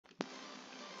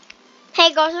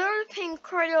Hey guys, I'm playing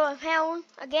Corridor of Hell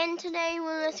again today.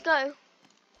 Well, let's go.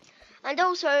 And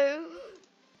also,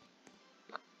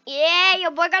 yeah, your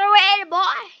boy got away, boy.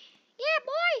 Yeah,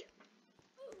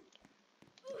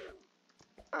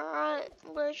 boy. Alright,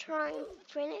 I'm gonna try and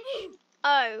finish.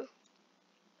 Oh.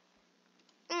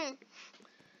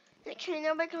 Literally,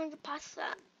 nobody can get past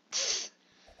that.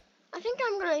 I think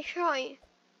I'm gonna try.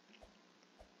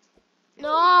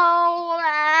 No.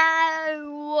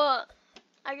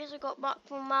 I just got back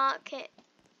from market.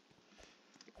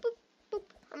 Boop, boop.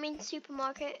 I mean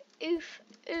supermarket. Oof,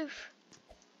 oof.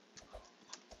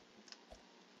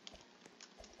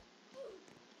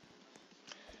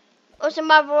 Also,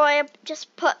 my boy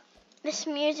just put this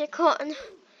music on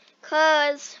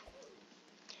because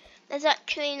there's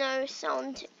actually no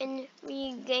sound in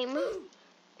the game.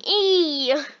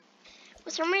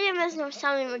 For some reason, there's no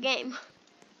sound in the game.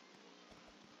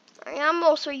 I am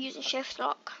also using shift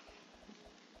lock.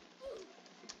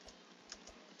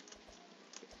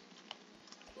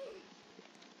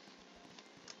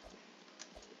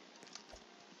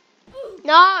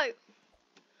 No! I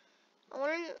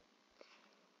want to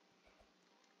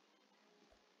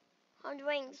hide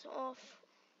wings off.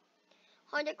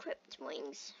 Hide equipped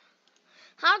wings.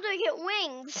 How do I get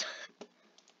wings?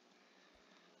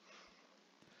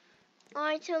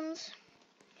 Items.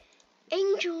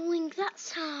 Angel wing,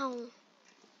 that's how.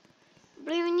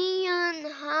 Blue neon,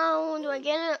 how do I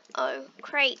get it? Oh,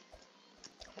 crate.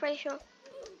 Pretty sure.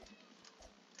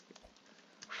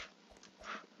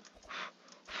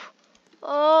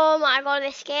 Oh my god,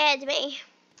 it scared me.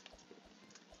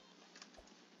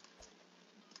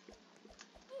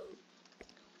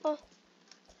 Oh.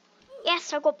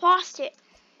 Yes, I got past it.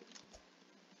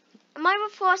 Am I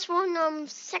the first one,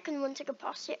 second one to get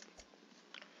past it?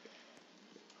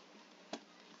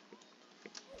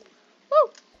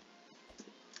 Woo!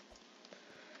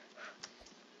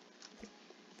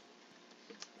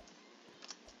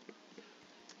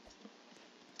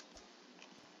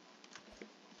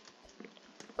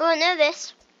 Oh, I know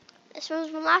this. This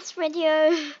was my last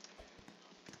video.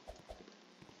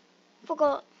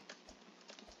 Forgot.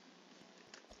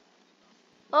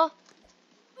 Oh.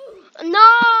 No!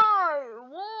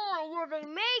 Why would they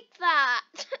make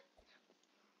that?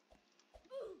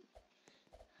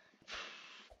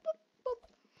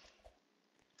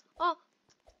 Oh.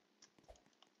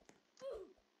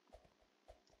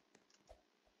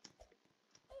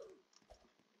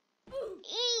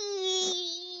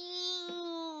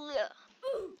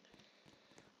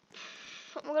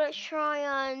 I'm gonna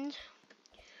try and...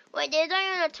 Wait, did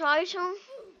I on a title?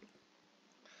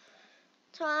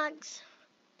 Tags.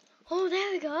 Oh,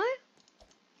 there we go.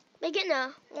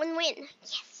 Beginner, 1 win.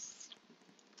 Yes.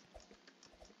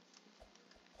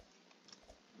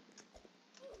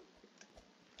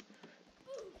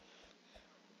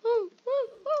 Woo, woo,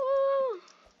 woo,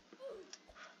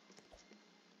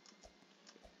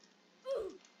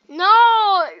 woo. No!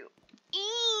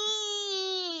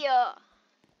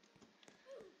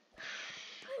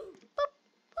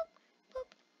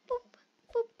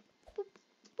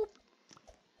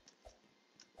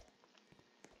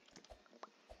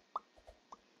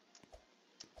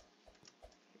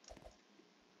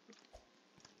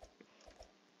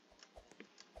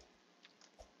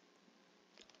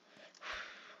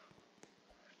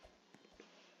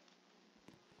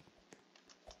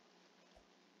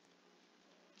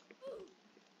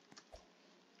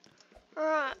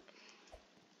 Alright.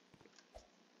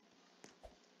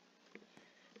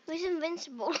 Who's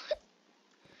invincible?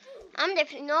 I'm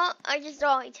definitely not. I just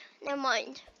died. Never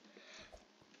mind.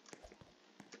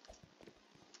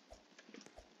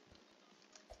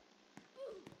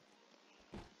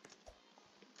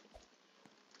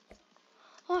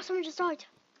 Oh, someone just died.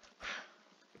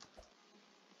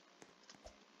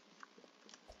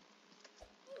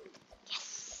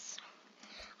 Yes.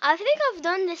 I think I've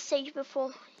done this stage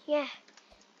before. Yeah.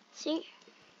 See?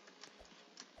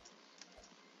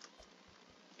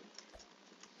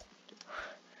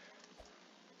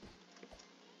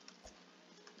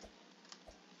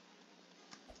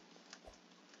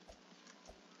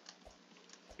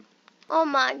 Oh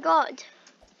my god.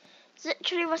 It's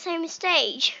literally the same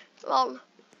stage. Lol.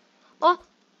 Oh.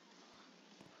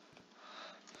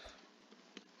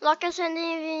 Like I said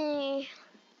in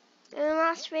the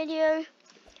last video,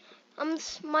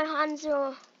 my hands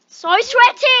are so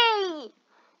sweaty!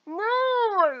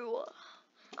 No!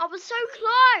 I was so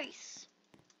close!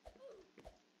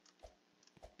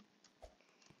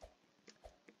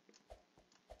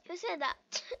 Who said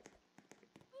that?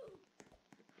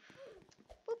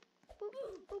 Boop, boop,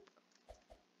 boop.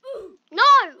 No!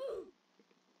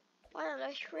 Why did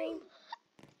I scream?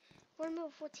 1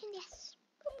 mil 14, yes.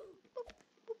 Boop,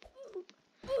 boop, boop,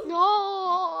 boop. No,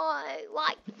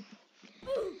 right.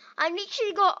 I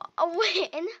literally got a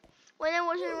win when I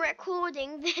wasn't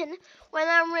recording. Then when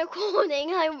I'm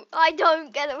recording, I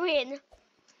don't get a win.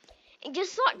 It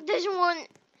just like doesn't want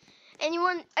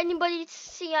anybody to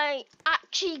see I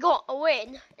actually got a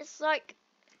win. It's like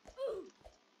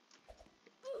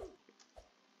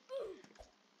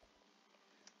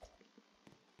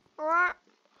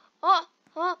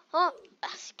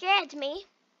that scared me.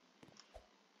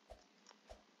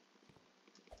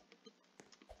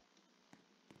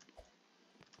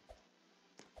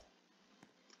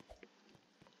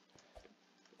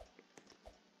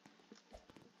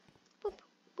 Boop,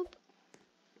 boop.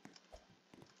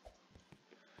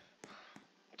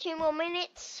 2 more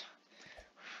minutes.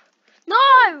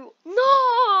 No!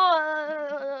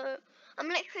 No! I'm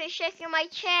literally shaking my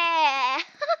chair.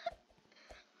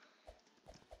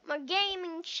 My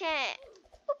gaming chair.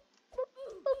 Boop,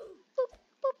 boop, boop, boop,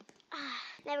 boop. Ah,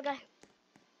 there we go.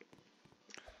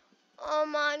 Oh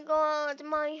my god,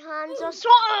 my hands are so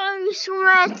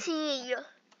sweaty.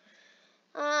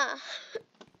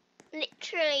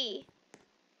 Literally.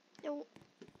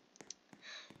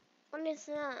 What is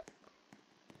that?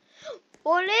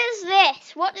 What is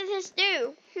this? What does this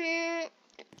do?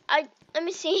 Let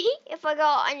me see if I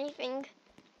got anything.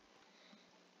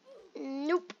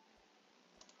 Nope.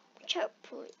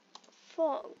 Checkpoint.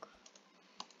 Fog.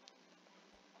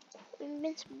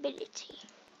 Invincibility.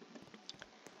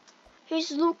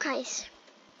 Who's Lucas?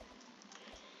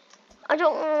 I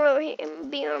don't want to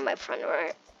be on my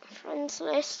friends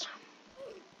list.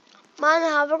 Man,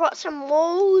 have I got some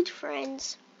old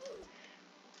friends?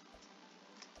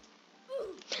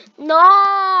 No!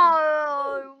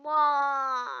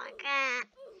 Why?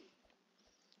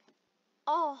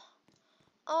 Oh.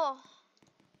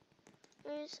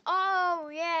 Oh,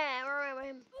 yeah, I remember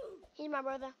him. He's my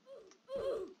brother.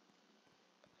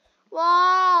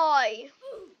 Why?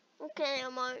 Okay,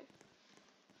 I'm on.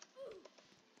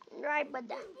 Right,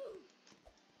 brother.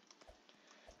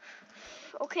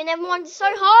 Okay, never mind. It's so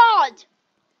hard.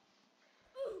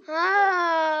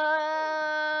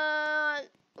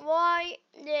 Why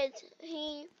did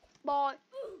he buy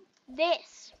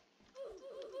this?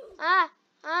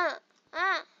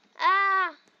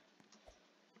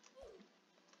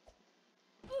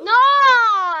 No!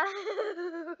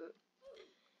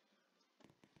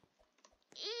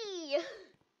 E.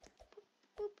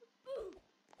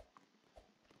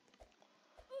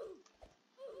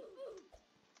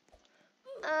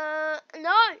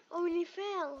 No! Oh, nearly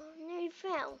fell. Nearly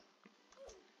fell.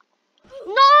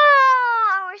 No!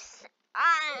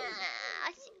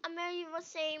 I made the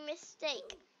same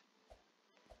mistake.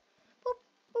 Boop,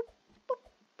 boop, boop,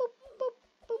 boop, boop,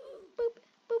 boop, boop,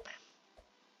 boop.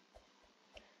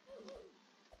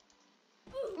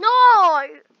 No!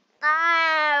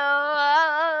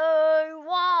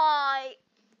 Why?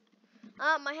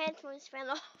 My headphones fell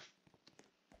off.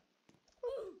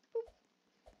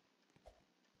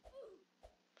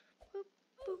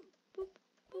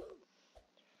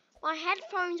 My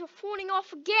headphones are falling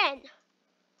off again.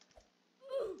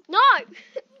 No!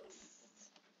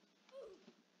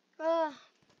 No!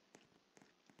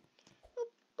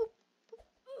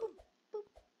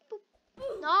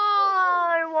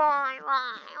 Why?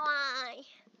 Why?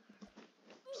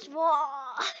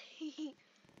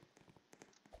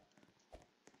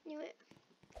 Knew it.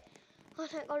 Oh,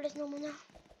 thank God it's normal now.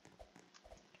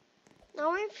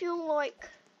 Now I feel like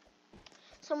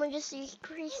someone just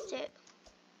decreased it.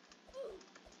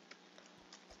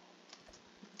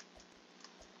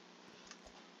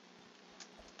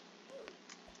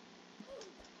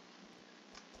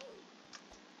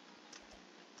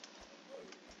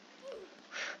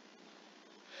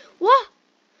 What?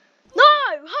 No!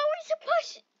 How are we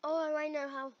supposed to? Oh, I know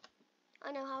how.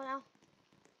 I know how now.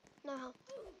 Know how.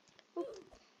 Ooh.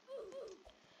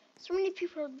 So many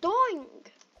people are dying.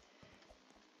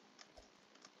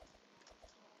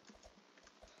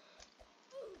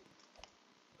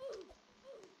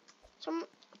 Some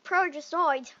pro just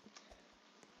died.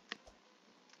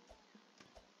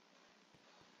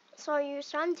 So you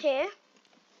stand here.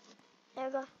 There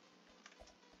we go.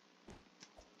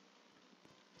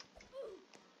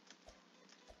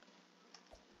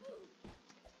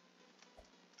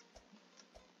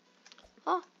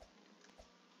 Oh.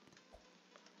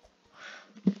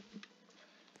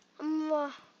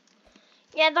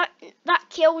 Yeah, that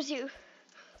kills you.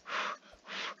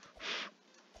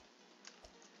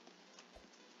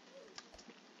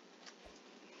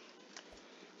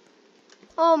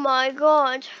 Oh my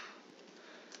God.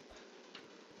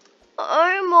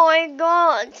 Oh my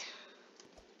God.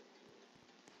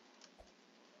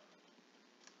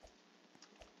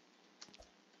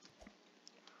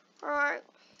 Alright.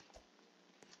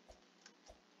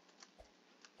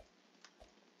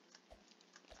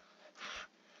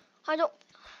 I don't.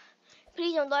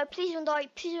 Please don't die. Please don't die.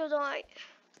 Please don't die.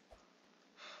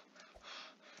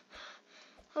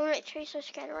 I'm literally so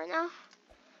scared right now.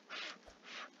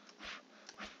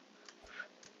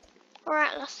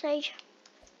 Alright, last stage.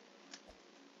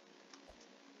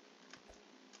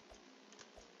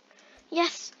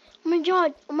 Yes! Oh my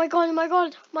god! Oh my god! Oh my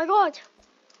god! Oh my god!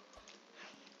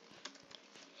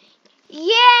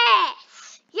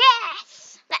 Yes!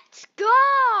 Yes! Let's go!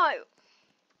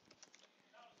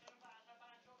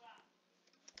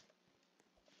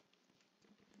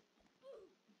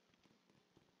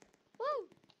 Woo!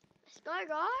 Let's go,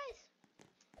 guys!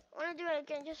 I wanna do it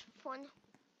again just for fun.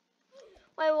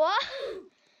 Wait, what?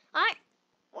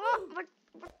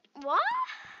 What?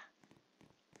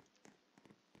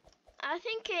 I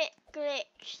think it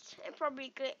glitched. It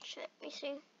probably glitched. Let me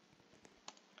see.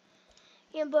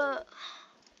 Yeah, but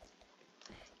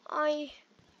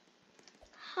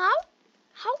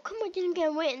how come I didn't get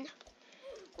a win?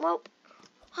 Well,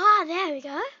 there we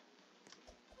go.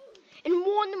 In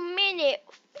 1 minute.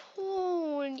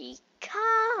 Holy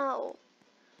cow.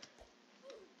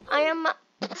 I am a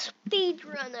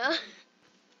speedrunner.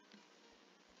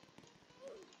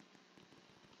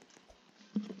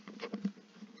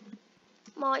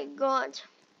 My god.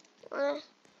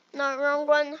 No, wrong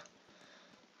one.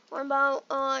 What about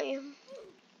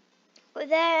over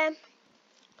there?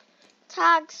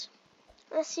 Tags.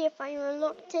 Let's see if I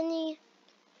unlocked any.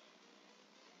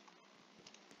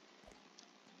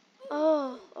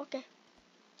 Oh, okay.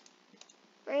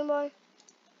 Rainbow.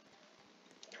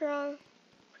 Pro.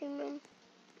 Premium.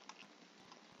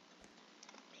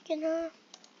 Beginner.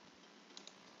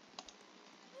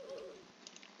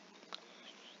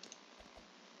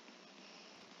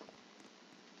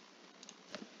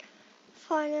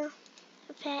 Final.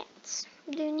 Effects.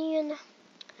 Union.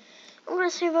 I'm gonna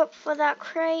save up for that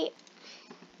crate.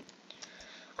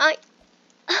 I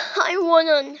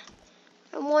won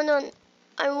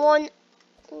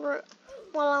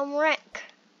while I'm wreck.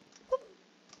 Whoop,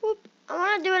 whoop. I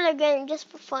wanna do it again just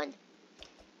for fun.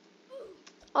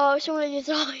 Oh, someone just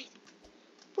died.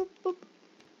 Boop, boop.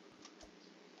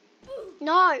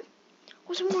 No.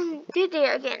 Oh, someone did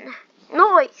it again.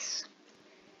 Nice.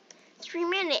 3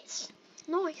 minutes.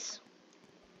 Nice.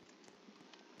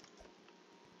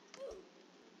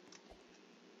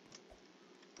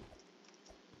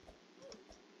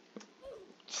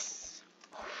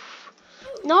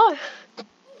 No.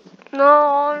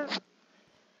 No.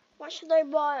 What should I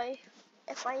buy?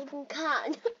 If I even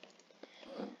can.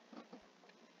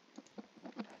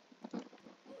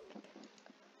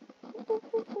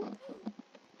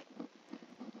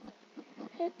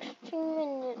 16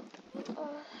 minutes.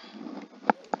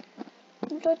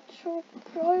 That's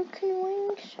broken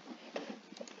wings.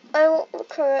 I want the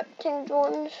corrupted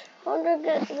ones. How do I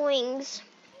get wings?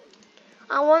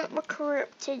 I want the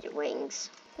corrupted wings.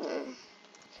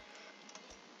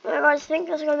 Alright guys, I think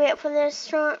that's going to be it for this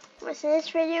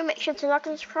video. Make sure to like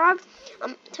and subscribe.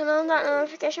 Turn on that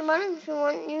notification button if you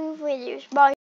want new videos. Bye.